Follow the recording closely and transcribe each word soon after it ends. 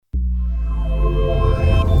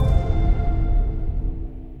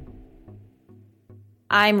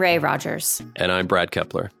I'm Ray Rogers. And I'm Brad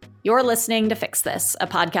Kepler. You're listening to Fix This, a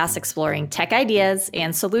podcast exploring tech ideas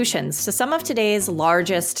and solutions to some of today's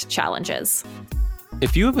largest challenges.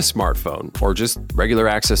 If you have a smartphone or just regular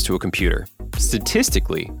access to a computer,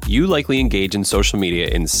 statistically, you likely engage in social media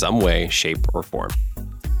in some way, shape, or form.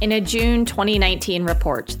 In a June 2019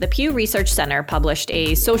 report, the Pew Research Center published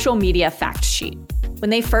a social media fact sheet. When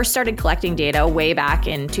they first started collecting data way back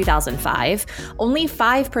in 2005, only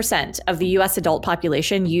 5% of the US adult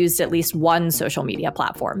population used at least one social media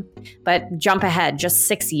platform. But jump ahead just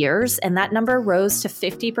 6 years, and that number rose to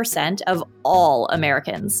 50% of all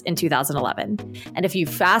Americans in 2011. And if you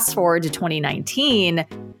fast forward to 2019,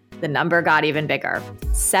 the number got even bigger,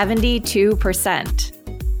 72%.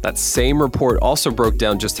 That same report also broke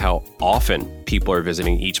down just how often people are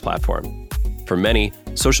visiting each platform. For many,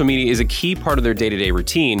 social media is a key part of their day-to-day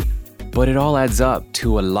routine, but it all adds up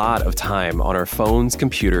to a lot of time on our phones,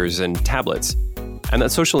 computers, and tablets. And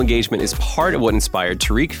that social engagement is part of what inspired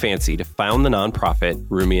Tariq Fancy to found the nonprofit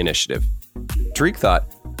Rumie Initiative. Tariq thought,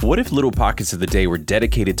 what if little pockets of the day were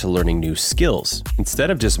dedicated to learning new skills, instead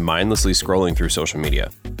of just mindlessly scrolling through social media?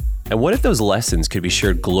 And what if those lessons could be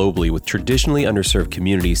shared globally with traditionally underserved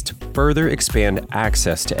communities to further expand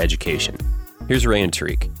access to education? Here's Ray and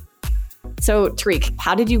Tariq. So, Tariq,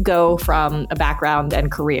 how did you go from a background and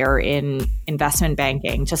career in investment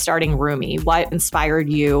banking to starting Rumie? What inspired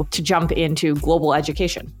you to jump into global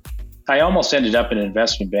education? I almost ended up in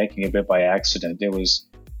investment banking a bit by accident. It was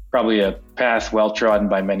probably a path well trodden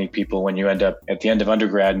by many people when you end up at the end of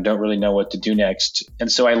undergrad and don't really know what to do next.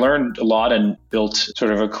 And so I learned a lot and built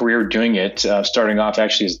sort of a career doing it, starting off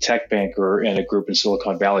actually as a tech banker in a group in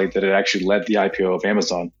Silicon Valley that had actually led the IPO of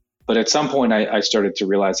Amazon. But at some point, I started to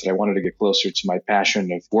realize that I wanted to get closer to my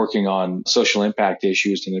passion of working on social impact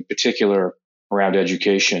issues, and in particular around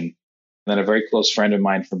education. And then a very close friend of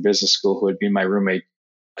mine from business school, who had been my roommate,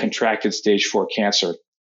 contracted stage 4 cancer.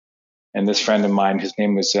 And this friend of mine, his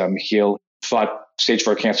name was Michiel, fought stage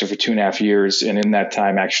 4 cancer for 2.5 years. And in that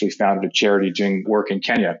time, actually founded a charity doing work in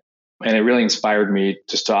Kenya. And it really inspired me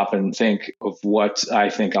to stop and think of what I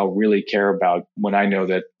think I'll really care about when I know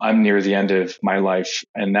that I'm near the end of my life.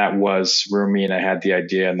 And that was Rumie, and I had the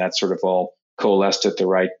idea, and that sort of all coalesced at the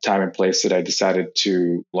right time and place that I decided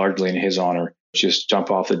to, largely in his honor, just jump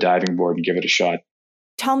off the diving board and give it a shot.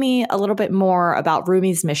 Tell me a little bit more about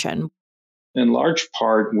Rumie's mission. In large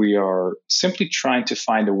part, we are simply trying to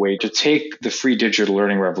find a way to take the free digital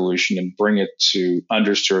learning revolution and bring it to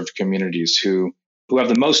underserved communities who have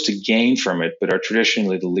the most to gain from it, but are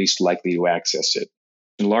traditionally the least likely to access it.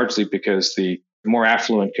 And largely because the more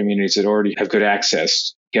affluent communities that already have good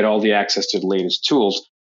access get all the access to the latest tools.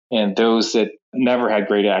 And those that never had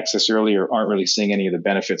great access earlier aren't really seeing any of the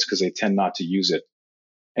benefits because they tend not to use it.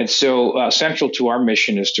 And so central to our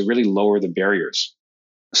mission is to really lower the barriers.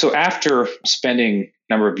 So after spending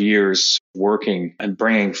a number of years working and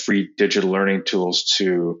bringing free digital learning tools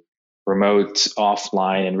to remote,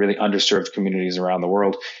 offline, and really underserved communities around the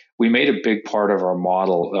world, we made a big part of our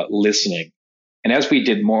model listening. And as we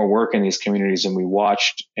did more work in these communities and we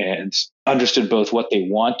watched and understood both what they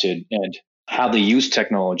wanted and how they use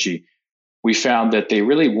technology, we found that they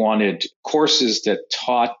really wanted courses that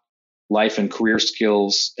taught life and career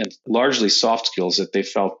skills and largely soft skills that they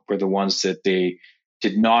felt were the ones that they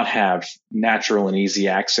did not have natural and easy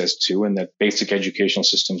access to, and that basic educational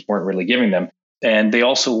systems weren't really giving them. And they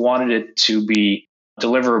also wanted it to be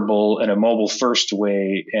deliverable in a mobile-first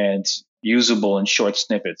way and usable in short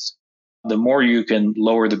snippets. The more you can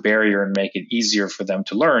lower the barrier and make it easier for them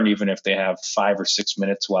to learn, even if they have 5 or 6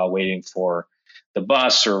 minutes while waiting for the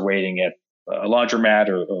bus or waiting at a laundromat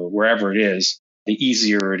or wherever it is, the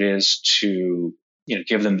easier it is to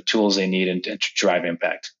give them the tools they need and to drive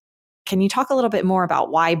impact. Can you talk a little bit more about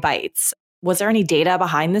why Bytes? Was there any data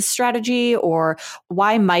behind this strategy, or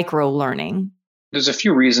why micro-learning? There's a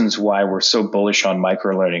few reasons why we're so bullish on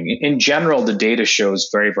microlearning. In general, the data shows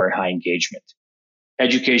very, very high engagement.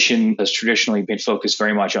 Education has traditionally been focused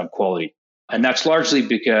very much on quality. And that's largely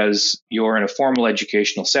because you're in a formal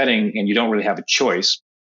educational setting and you don't really have a choice.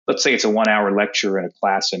 Let's say it's a 1-hour lecture in a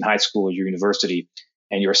class in high school or university,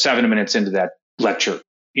 and you're 7 minutes into that lecture.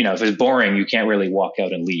 If it's boring, you can't really walk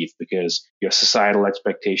out and leave because you have societal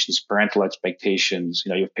expectations, parental expectations,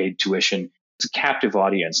 you've paid tuition. It's a captive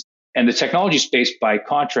audience. And the technology space, by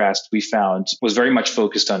contrast, we found was very much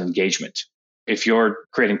focused on engagement. If you're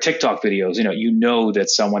creating TikTok videos, you know that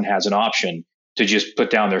someone has an option to just put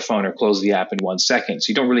down their phone or close the app in 1 second.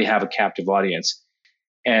 So you don't really have a captive audience.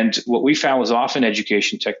 And what we found was often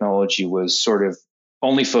education technology was sort of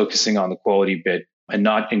only focusing on the quality bit and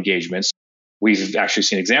not engagements. We've actually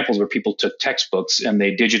seen examples where people took textbooks and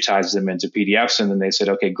they digitized them into PDFs, and then they said,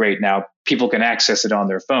 okay, great, now people can access it on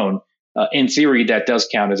their phone. In theory, that does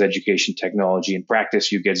count as education technology. In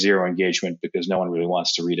practice, you get zero engagement because no one really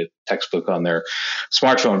wants to read a textbook on their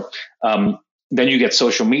smartphone. Then you get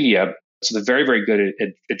social media. So they're very, very good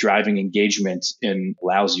at driving engagement and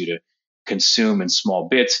allows you to consume in small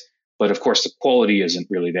bits. But of course, the quality isn't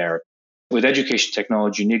really there. With education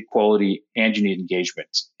technology, you need quality and you need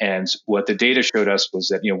engagement. And what the data showed us was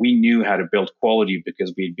that, we knew how to build quality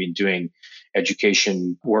because we'd been doing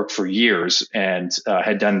education work for years and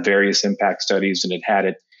had done various impact studies and had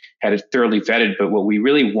it thoroughly vetted. But what we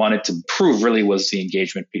really wanted to prove really was the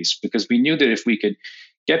engagement piece, because we knew that if we could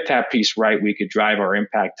get that piece right, we could drive our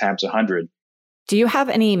impact times 100. Do you have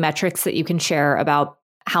any metrics that you can share about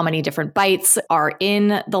how many different bytes are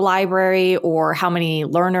in the library, or how many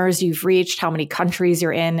learners you've reached, how many countries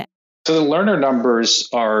you're in? So the learner numbers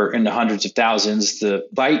are in the hundreds of thousands. The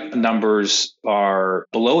byte numbers are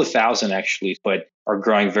below 1,000 actually, but are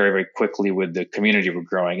growing very, very quickly with the community we're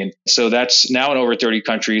growing. And so that's now in over 30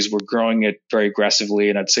 countries. We're growing it very aggressively.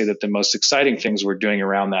 And I'd say that the most exciting things we're doing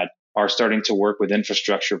around that are starting to work with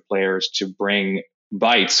infrastructure players to bring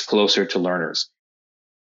bytes closer to learners.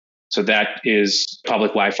 So that is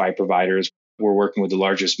public Wi-Fi providers. We're working with the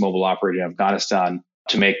largest mobile operator in Afghanistan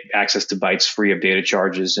to make access to bytes free of data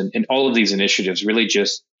charges. And all of these initiatives really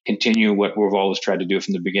just continue what we've always tried to do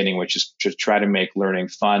from the beginning, which is to try to make learning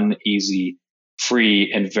fun, easy, free,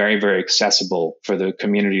 and very, very accessible for the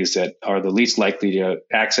communities that are the least likely to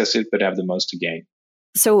access it, but have the most to gain.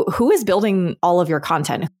 So who is building all of your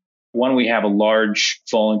content? One, we have a large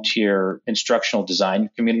volunteer instructional design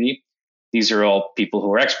community. These are all people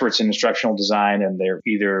who are experts in instructional design, and they're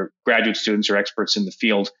either graduate students or experts in the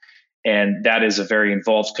field. And that is a very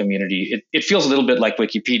involved community. It feels a little bit like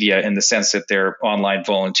Wikipedia in the sense that they're online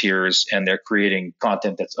volunteers and they're creating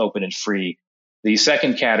content that's open and free. The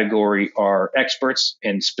second category are experts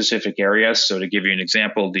in specific areas. So to give you an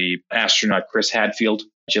example, the astronaut Chris Hadfield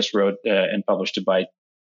just wrote and published a byte.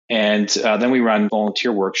 And then we run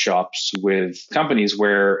volunteer workshops with companies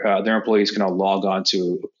where their employees can all log on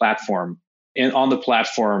to a platform. And on the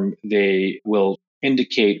platform, they will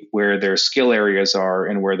indicate where their skill areas are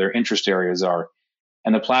and where their interest areas are.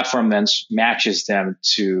 And the platform then matches them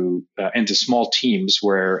to into small teams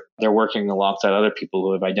where they're working alongside other people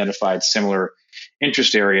who have identified similar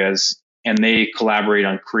interest areas. And they collaborate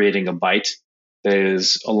on creating a byte that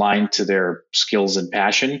is aligned to their skills and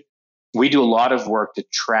passion. We do a lot of work to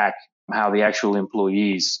track how the actual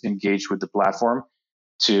employees engage with the platform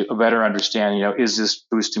to better understand, is this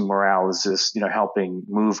boosting morale? Is this, helping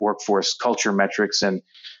move workforce culture metrics? And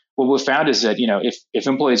what we've found is that, if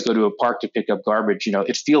employees go to a park to pick up garbage,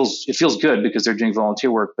 it feels good because they're doing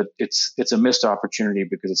volunteer work, but it's a missed opportunity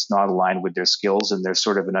because it's not aligned with their skills. And there's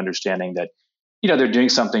sort of an understanding that, they're doing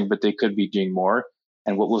something, but they could be doing more.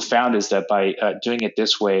 And what we've found is that by doing it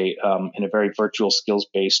this way in a very virtual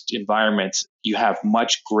skills-based environment, you have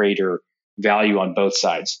much greater value on both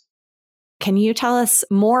sides. Can you tell us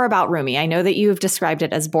more about Rumi? I know that you've described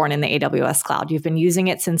it as born in the AWS cloud. You've been using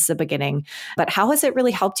it since the beginning, but how has it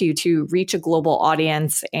really helped you to reach a global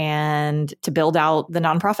audience and to build out the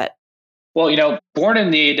nonprofit? Well, born in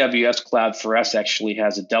the AWS cloud for us actually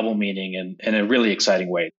has a double meaning in a really exciting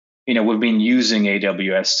way. We've been using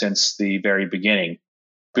AWS since the very beginning.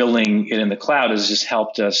 Building it in the cloud has just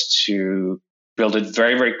helped us to build it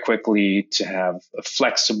very, very quickly, to have a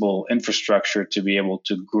flexible infrastructure to be able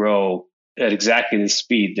to grow at exactly the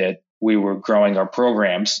speed that we were growing our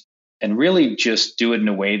programs, and really just do it in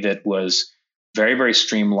a way that was very, very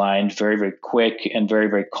streamlined, very, very quick, and very,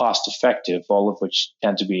 very cost effective, all of which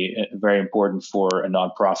tend to be very important for a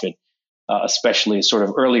nonprofit, especially a sort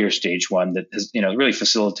of earlier stage one that has really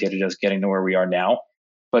facilitated us getting to where we are now.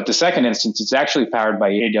 But the second instance, it's actually powered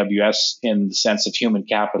by AWS in the sense of human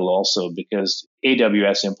capital also, because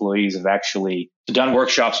AWS employees have actually done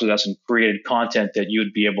workshops with us and created content that you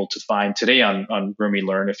would be able to find today on Rumi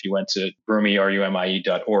Learn if you went to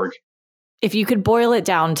rumie.org. If you could boil it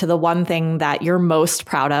down to the one thing that you're most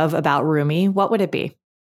proud of about Rumi, what would it be?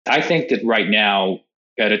 I think that right now,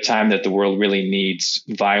 at a time that the world really needs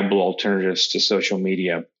viable alternatives to social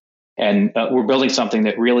media, and we're building something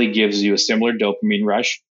that really gives you a similar dopamine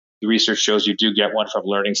rush. The research shows you do get one from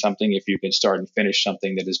learning something if you can start and finish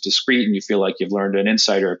something that is discrete and you feel like you've learned an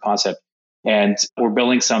insight or a concept. And we're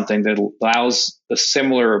building something that allows a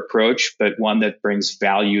similar approach, but one that brings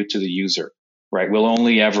value to the user, right? We'll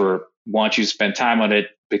only ever want you to spend time on it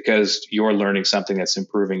because you're learning something that's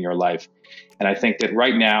improving your life. And I think that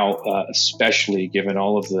right now, especially given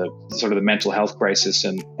all of the sort of the mental health crisis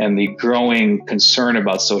and the growing concern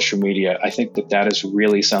about social media, I think that that is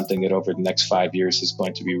really something that over the next 5 years is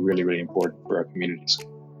going to be really, really important for our communities.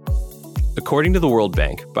 According to the World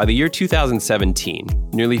Bank, by the year 2017,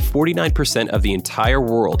 nearly 49% of the entire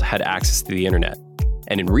world had access to the internet.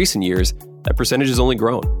 And in recent years, that percentage has only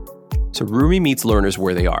grown. So Rumi meets learners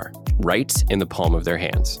where they are, right in the palm of their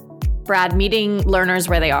hands. Brad, meeting learners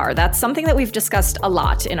where they are, that's something that we've discussed a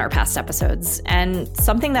lot in our past episodes. And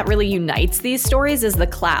something that really unites these stories is the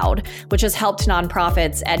cloud, which has helped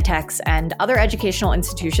nonprofits, edtechs, and other educational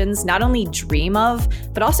institutions not only dream of,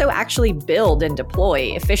 but also actually build and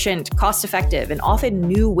deploy efficient, cost-effective, and often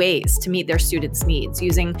new ways to meet their students' needs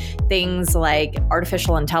using things like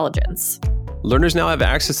artificial intelligence. Learners now have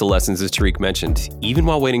access to lessons, as Tariq mentioned, even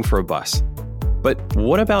while waiting for a bus. But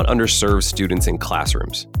what about underserved students in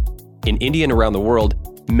classrooms? In India and around the world,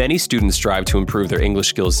 many students strive to improve their English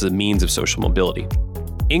skills as a means of social mobility.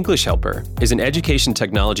 English Helper is an education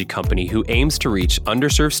technology company who aims to reach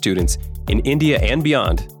underserved students in India and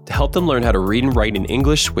beyond to help them learn how to read and write in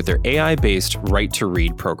English with their AI-based Write to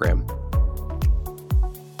Read program.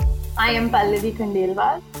 I am Pallavi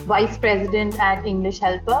Khandelwal, Vice President at English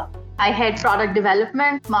Helper. I head product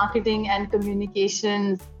development, marketing, and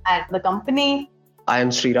communications at the company. I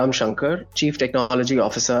am Sriram Shankar, Chief Technology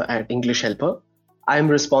Officer at English Helper. I am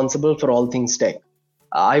responsible for all things tech.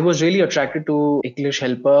 I was really attracted to English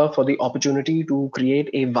Helper for the opportunity to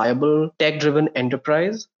create a viable tech-driven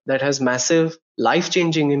enterprise that has massive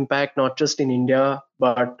life-changing impact, not just in India,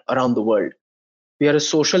 but around the world. We are a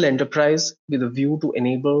social enterprise with a view to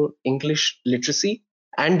enable English literacy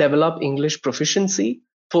and develop English proficiency,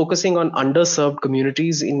 focusing on underserved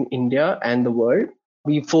communities in India and the world.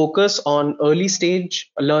 We focus on early stage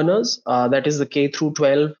learners, that is the K through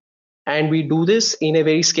 12, and we do this in a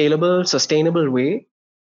very scalable, sustainable way.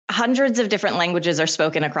 Hundreds of different languages are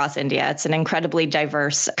spoken across India. It's an incredibly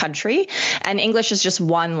diverse country, and English is just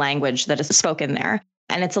one language that is spoken there.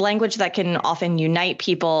 And it's a language that can often unite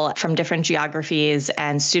people from different geographies,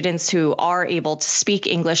 and students who are able to speak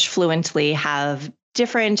English fluently have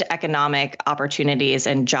different economic opportunities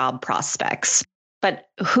and job prospects. But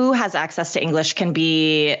who has access to English can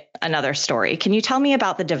be another story. Can you tell me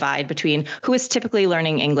about the divide between who is typically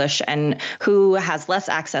learning English and who has less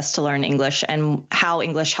access to learn English, and how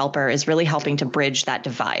English Helper is really helping to bridge that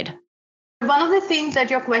divide? One of the things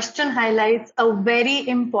that your question highlights a very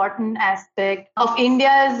important aspect of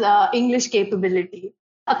India's English capability.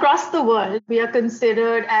 Across the world, we are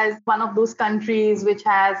considered as one of those countries which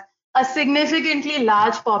has a significantly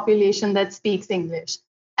large population that speaks English.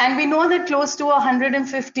 And we know that close to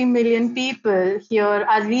 150 million people here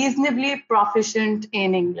are reasonably proficient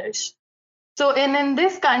in English. So in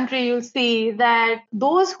this country, you'll see that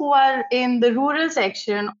those who are in the rural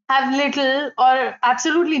section have little or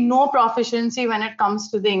absolutely no proficiency when it comes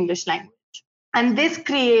to the English language. And this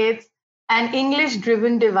creates an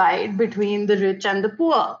English-driven divide between the rich and the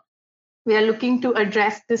poor. We are looking to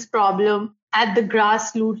address this problem at the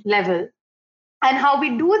grassroots level. And how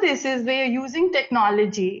we do this is we are using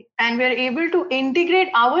technology, and we're able to integrate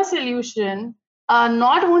our solution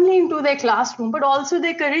not only into their classroom, but also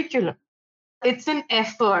their curriculum. It's an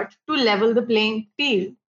effort to level the playing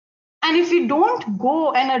field. And if we don't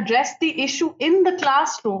go and address the issue in the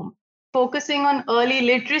classroom, focusing on early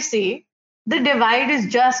literacy, the divide is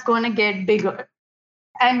just going to get bigger.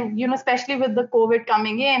 And, especially with the COVID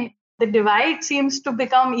coming in, the divide seems to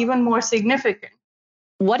become even more significant.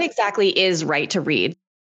 What exactly is Write to Read?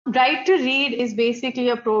 Write to Read is basically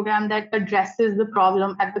a program that addresses the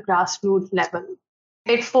problem at the grassroots level.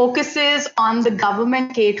 It focuses on the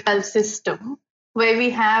government K-12 system, where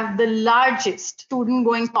we have the largest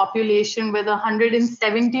student-going population with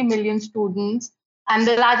 170 million students, and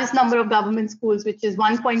the largest number of government schools, which is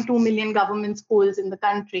 1.2 million government schools in the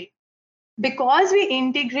country. Because we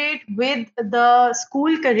integrate with the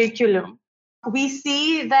school curriculum, we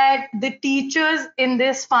see that the teachers in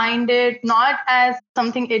this find it not as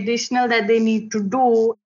something additional that they need to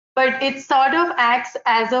do, but it sort of acts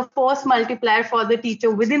as a force multiplier for the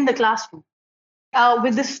teacher within the classroom.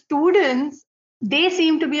 With the students, they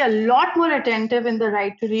seem to be a lot more attentive in the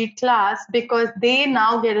Write to Read class because they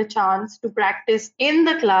now get a chance to practice in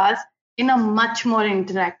the class in a much more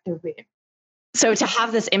interactive way. So to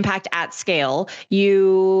have this impact at scale,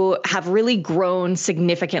 you have really grown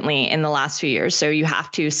significantly in the last few years. So you have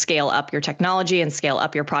to scale up your technology and scale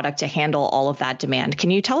up your product to handle all of that demand. Can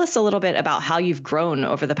you tell us a little bit about how you've grown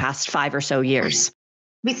over the past 5 or so years?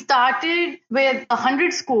 We started with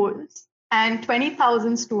 100 schools and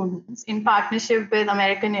 20,000 students in partnership with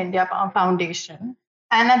American India Foundation.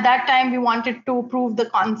 And at that time, we wanted to prove the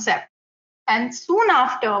concept. And soon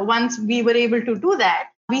after, once we were able to do that,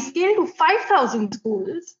 we scaled to 5,000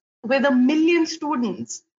 schools with 1 million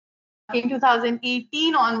students. In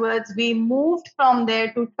 2018 onwards, we moved from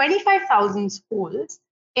there to 25,000 schools,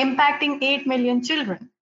 impacting 8 million children.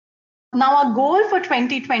 Now, our goal for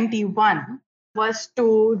 2021 was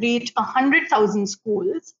to reach 100,000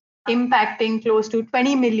 schools, impacting close to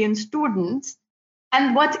 20 million students.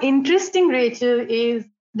 And what's interesting, Rachel, is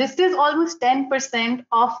this is almost 10%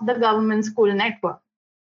 of the government school network.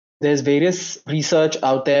 There's various research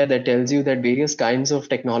out there that tells you that various kinds of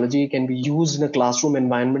technology can be used in a classroom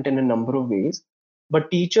environment in a number of ways.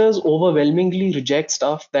 But teachers overwhelmingly reject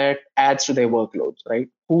stuff that adds to their workloads, right?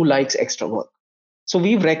 Who likes extra work? So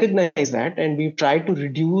we've recognized that, and we've tried to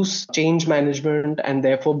reduce change management and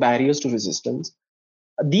therefore barriers to resistance.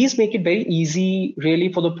 These make it very easy,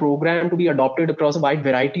 really, for the program to be adopted across a wide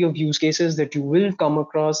variety of use cases that you will come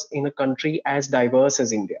across in a country as diverse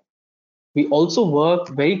as India. We also work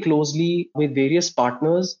very closely with various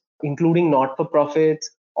partners, including not-for-profits,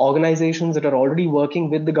 organizations that are already working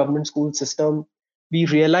with the government school system. We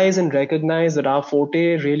realize and recognize that our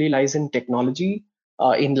forte really lies in technology,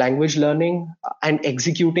 in language learning, and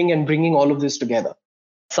executing and bringing all of this together.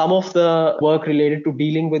 Some of the work related to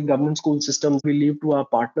dealing with government school systems we leave to our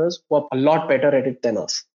partners who are a lot better at it than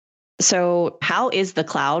us. So how is the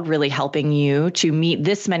cloud really helping you to meet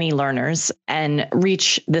this many learners and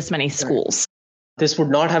reach this many schools? This would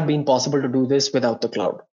not have been possible to do this without the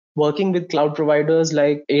cloud. Working with cloud providers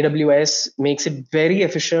like AWS makes it very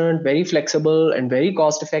efficient, very flexible, and very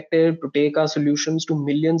cost effective to take our solutions to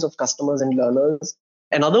millions of customers and learners.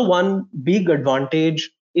 Another one big advantage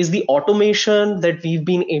is the automation that we've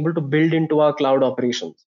been able to build into our cloud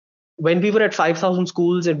operations. When we were at 5,000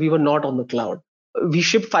 schools and we were not on the cloud, we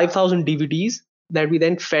shipped 5,000 DVDs that we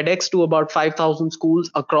then FedEx to about 5,000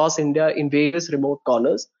 schools across India in various remote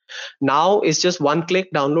corners. Now it's just one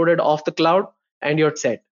click, downloaded off the cloud, and you're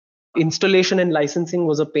set. Installation and licensing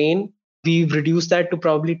was a pain. We've reduced that to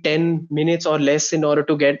probably 10 minutes or less in order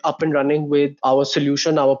to get up and running with our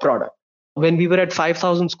solution, our product. When we were at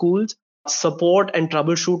 5,000 schools, support and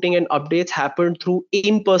troubleshooting and updates happened through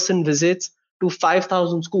in-person visits to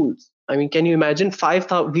 5,000 schools. I mean, can you imagine?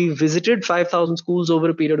 We visited 5,000 schools over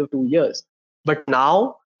a period of 2 years. But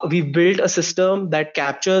now we've built a system that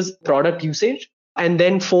captures product usage and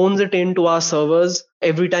then phones it into our servers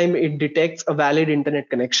every time it detects a valid internet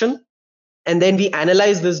connection. And then we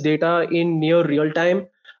analyze this data in near real time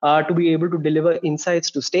to be able to deliver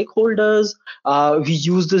insights to stakeholders. We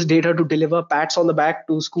use this data to deliver pats on the back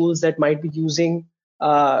to schools that might be using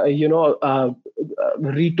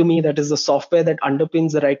Read2Me, that is the software that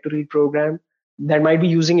underpins the Right to Read program, that might be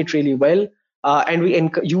using it really well. And we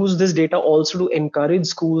use this data also to encourage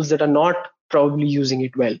schools that are not probably using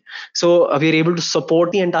it well. So we're able to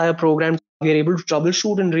support the entire program. We're able to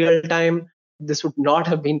troubleshoot in real time. This would not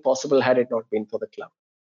have been possible had it not been for the cloud.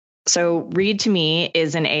 So Read2Me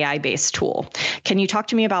is an AI-based tool. Can you talk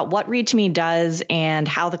to me about what Read2Me does and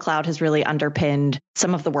how the cloud has really underpinned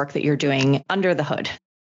some of the work that you're doing under the hood?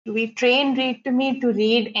 We train Read2Me to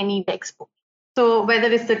read any textbook. So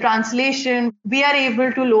whether it's the translation, we are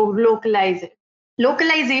able to localize it.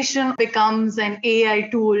 Localization becomes an AI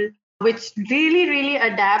tool which really, really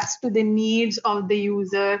adapts to the needs of the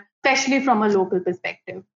user, especially from a local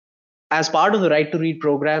perspective. As part of the Right to Read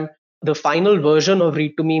program, the final version of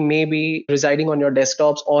Read2Me may be residing on your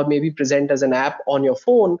desktops or maybe present as an app on your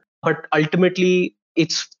phone, but ultimately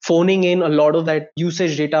it's phoning in a lot of that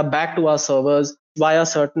usage data back to our servers. Why are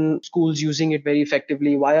certain schools using it very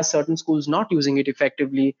effectively? Why are certain schools not using it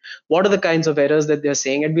effectively? What are the kinds of errors that they're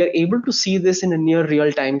saying? And we are able to see this in a near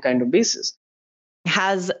real-time kind of basis.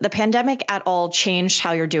 Has the pandemic at all changed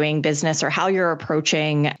how you're doing business or how you're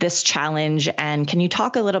approaching this challenge? And can you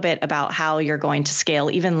talk a little bit about how you're going to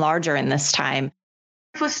scale even larger in this time?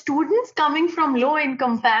 For students coming from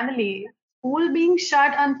low-income families, school being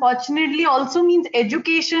shut, unfortunately, also means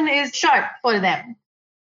education is shut for them.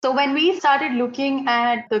 So when we started looking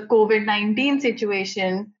at the COVID-19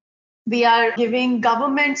 situation, we are giving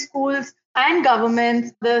government schools and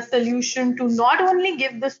governments the solution to not only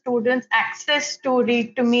give the students access to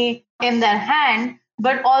Read2Me in their hand,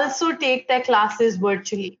 but also take their classes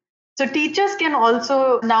virtually. So teachers can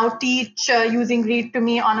also now teach using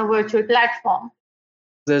Read2Me on a virtual platform.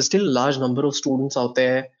 There's still a large number of students out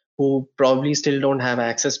there who probably still don't have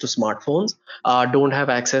access to smartphones, don't have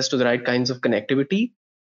access to the right kinds of connectivity.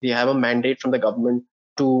 We have a mandate from the government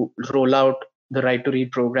to roll out the Right to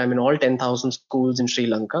Read program in all 10,000 schools in Sri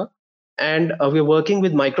Lanka. And we're working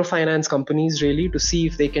with microfinance companies really to see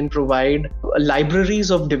if they can provide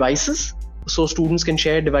libraries of devices so students can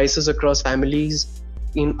share devices across families.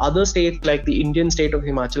 In other states, like the Indian state of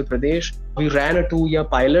Himachal Pradesh, we ran a 2-year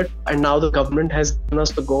pilot, and now the government has given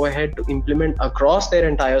us the go-ahead to implement across their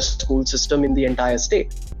entire school system in the entire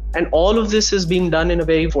state. And all of this is being done in a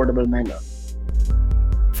very affordable manner.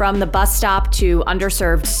 From the bus stop to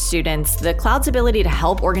underserved students, the cloud's ability to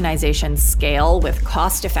help organizations scale with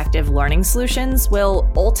cost-effective learning solutions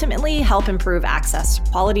will ultimately help improve access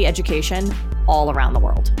to quality education all around the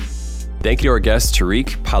world. Thank you to our guests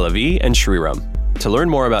Tariq, Pallavi, and Sriram. To learn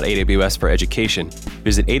more about AWS for education,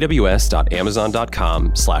 visit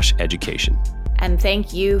aws.amazon.com/education. And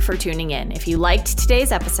thank you for tuning in. If you liked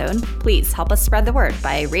today's episode, please help us spread the word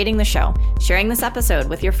by rating the show, sharing this episode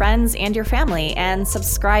with your friends and your family, and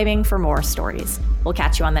subscribing for more stories. We'll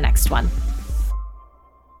catch you on the next one.